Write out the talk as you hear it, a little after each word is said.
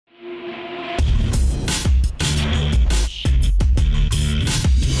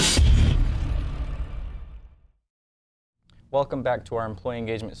Welcome back to our employee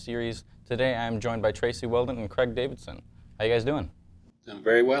engagement series. Today I am joined by Tracy Weldon and Craig Davidson. How you guys doing? Doing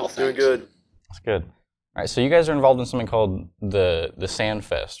very well, thanks. Doing good. That's good. All right, so you guys are involved in something called the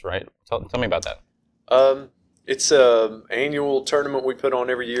Sandfest, right? Tell me about that. It's an annual tournament we put on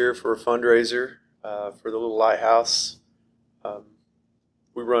every year for a fundraiser for the Little Lighthouse.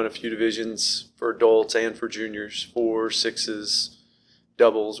 We run a few divisions for adults and for juniors, 4s, 6s,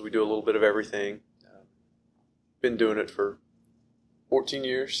 doubles. We do a little bit of everything. Been doing it for 14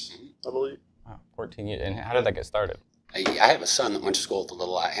 years, I believe. Wow, 14 years. And how did that get started? I have a son that went to school at the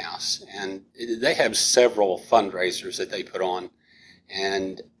Little Lighthouse, and they have several fundraisers that they put on.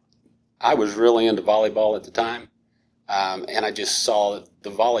 And I was really into volleyball at the time, and I just saw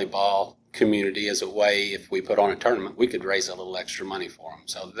the volleyball community as a way, if we put on a tournament, we could raise a little extra money for them.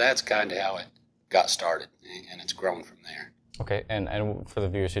 So that's kind of how it got started, and it's grown from there. Okay, and for the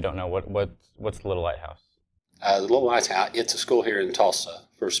viewers who don't know, what's the Little Lighthouse? The Little Lighthouse, it's a school here in Tulsa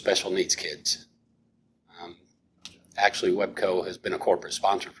for special needs kids. Actually, Webco has been a corporate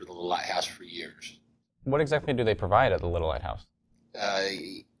sponsor for the Little Lighthouse for years. What exactly do they provide at the Little Lighthouse?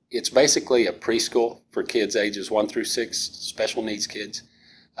 It's basically a preschool for kids ages 1 through 6, special needs kids.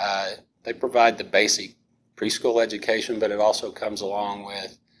 They provide the basic preschool education, but it also comes along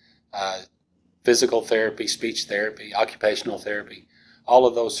with physical therapy, speech therapy, occupational therapy. All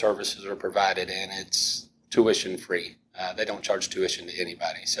of those services are provided, and it's tuition free. They don't charge tuition to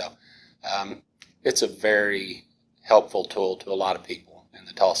anybody. So it's a very helpful tool to a lot of people in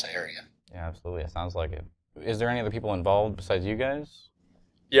the Tulsa area. Yeah, absolutely. It sounds like it. Is there any other people involved besides you guys?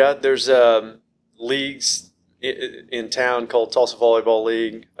 Yeah, there's leagues in town called Tulsa Volleyball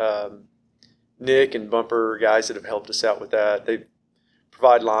League. Nick and Bumper are guys that have helped us out with that. They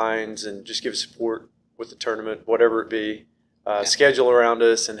provide lines and just give support with the tournament, whatever it be. Schedule around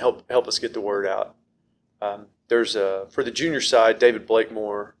us and help us get the word out. There's for the junior side, David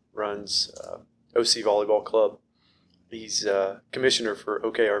Blakemore runs OC Volleyball Club. He's commissioner for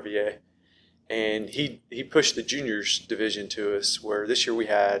OKRVA, and he pushed the juniors division to us, where this year we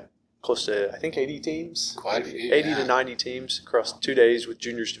had close to, I think, 80 teams. Quite a few, 80 to 90 teams across 2 days with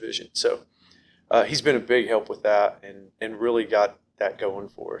juniors division. So he's been a big help with that and really got that going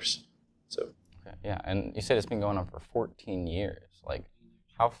for us. So Okay, yeah, and you said it's been going on for 14 years. Like,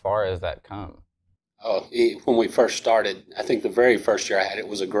 how far has that come? Oh, when we first started, I think the very first year I had it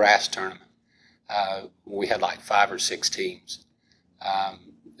was a grass tournament. We had like 5 or 6 teams.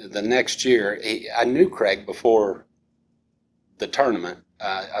 The next year, I knew Craig before the tournament.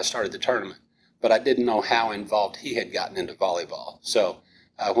 I started the tournament, but I didn't know how involved he had gotten into volleyball. So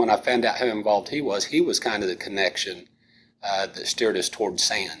when I found out how involved he was kind of the connection that steered us towards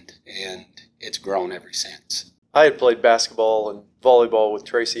sand, and it's grown ever since. I had played basketball and volleyball with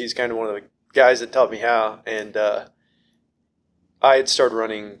Tracy. He's kind of one of the guys that taught me how, and I had started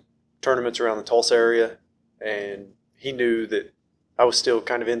running tournaments around the Tulsa area, and he knew that I was still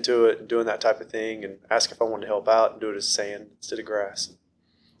kind of into it and doing that type of thing, and asked if I wanted to help out and do it as sand instead of grass.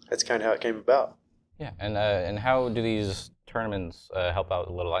 That's kind of how it came about. Yeah, and how do these tournaments help out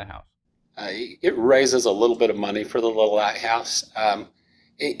the Little Lighthouse? It raises a little bit of money for the Little Lighthouse,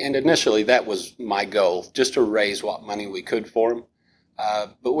 and initially that was my goal, just to raise what money we could for them.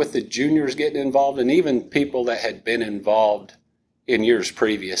 But with the juniors getting involved, and even people that had been involved in years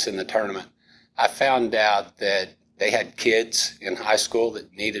previous in the tournament, I found out that they had kids in high school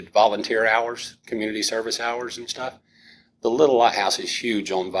that needed volunteer hours, community service hours and stuff. The Little Lighthouse is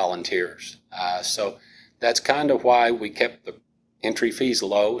huge on volunteers. So that's kind of why we kept the entry fees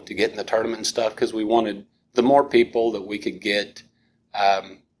low to get in the tournament and stuff, because we wanted the more people that we could get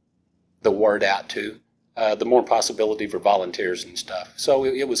the word out to, the more possibility for volunteers and stuff. So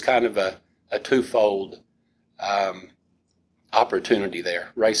it was kind of a twofold opportunity there,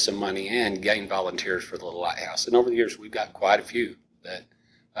 raise some money and gain volunteers for the Little Lighthouse. And over the years, we've got quite a few that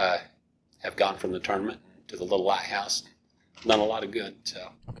have gone from the tournament to the Little Lighthouse, done a lot of good. So.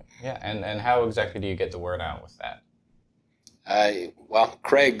 Okay. Yeah, and how exactly do you get the word out with that? Well,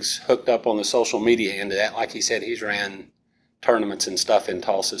 Craig's hooked up on the social media end of that. Like he said, he's ran tournaments and stuff in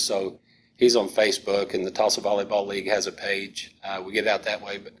Tulsa, so he's on Facebook, and the Tulsa Volleyball League has a page. We get out that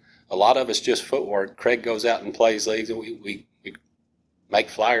way, but a lot of it's just footwork. Craig goes out and plays leagues, and we make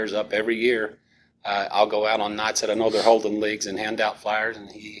flyers up every year. I'll go out on nights that I know they're holding leagues and hand out flyers,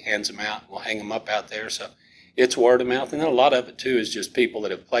 and he hands them out. We'll hang them up out there. So it's word of mouth, and then a lot of it, too, is just people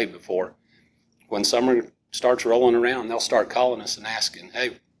that have played before. When summer starts rolling around, they'll start calling us and asking,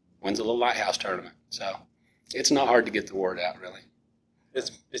 hey, when's the Little Lighthouse tournament? So it's not hard to get the word out, really.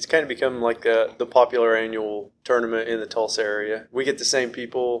 It's kind of become like the popular annual tournament in the Tulsa area. We get the same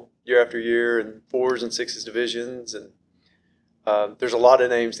people year after year in 4s and 6s divisions, and there's a lot of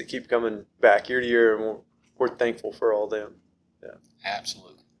names that keep coming back year to year, and we're thankful for all them. Yeah,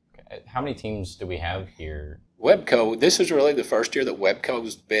 Absolutely. Okay. How many teams do we have here? Webco, this is really the first year that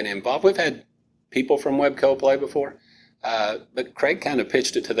Webco's been involved. We've had people from Webco play before, but Craig kind of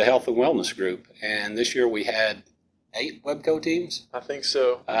pitched it to the health and wellness group, and this year we had 8 Webco teams, I think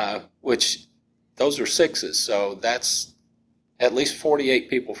so. which those are 6s, so that's at least 48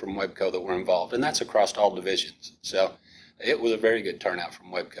 people from Webco that were involved, and that's across all divisions. So it was a very good turnout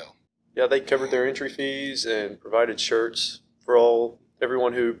from Webco. Yeah, they covered their entry fees and provided shirts for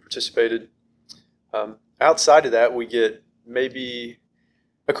everyone who participated. Outside of that, we get maybe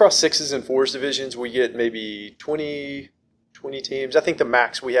across 6s and 4s divisions, we get maybe 20 teams. I think the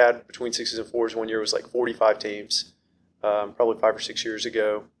max we had between 6s and 4s one year was like 45 teams, probably 5 or 6 years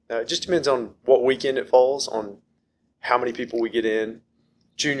ago. It just depends on what weekend it falls, on how many people we get in.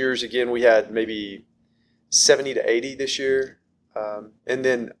 Juniors, again, we had maybe 70 to 80 this year. And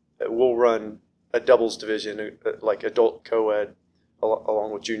then we'll run a doubles division, like adult co-ed,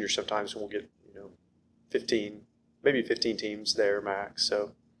 along with juniors sometimes, and we'll get 15 teams there max.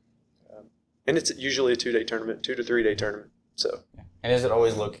 So, and it's usually a 2-day tournament, 2 to 3 day tournament. So, And is it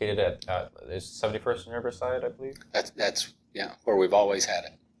always located at is 71st and Riverside, I believe? That's where we've always had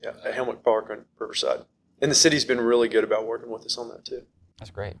it. yeah, at Helmut Park on Riverside. And the city's been really good about working with us on that too.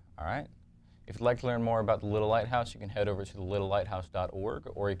 That's great. All right. If you'd like to learn more about the Little Lighthouse, you can head over to thelittlelighthouse.org,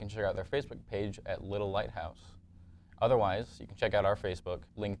 or you can check out their Facebook page at Little Lighthouse. Otherwise, you can check out our Facebook,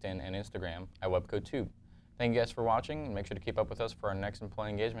 LinkedIn, and Instagram at Webco Tube. Thank you guys for watching, and make sure to keep up with us for our next employee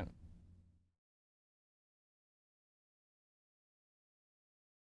engagement.